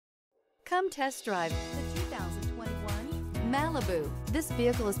Come test drive the 2021 Malibu. This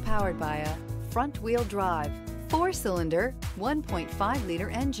vehicle is powered by a front-wheel drive, 4-cylinder, 1.5-liter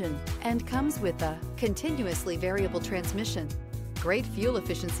engine, and comes with a continuously variable transmission. Great fuel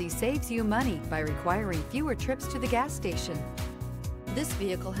efficiency saves you money by requiring fewer trips to the gas station. This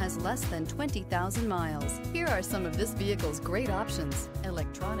vehicle has less than 20,000 miles. Here are some of this vehicle's great options: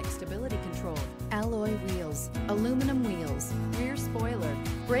 electronic stability control, alloy wheels, aluminum wheels, rear spoiler,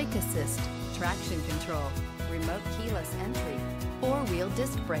 brake assist, traction control, remote keyless entry, 4-wheel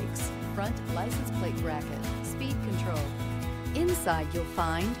disc brakes, front license plate bracket, speed control. Inside you'll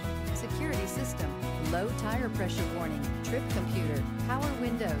find security system, low tire pressure warning, trip computer, power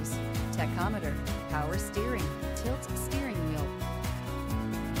windows, tachometer, power steering, tilt steering wheel.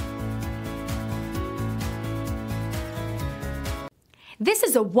 This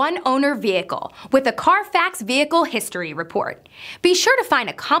is a one-owner vehicle with a Carfax Vehicle History Report. Be sure to find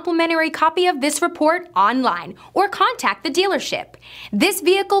a complimentary copy of this report online or contact the dealership. This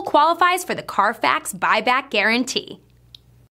vehicle qualifies for the Carfax Buyback Guarantee.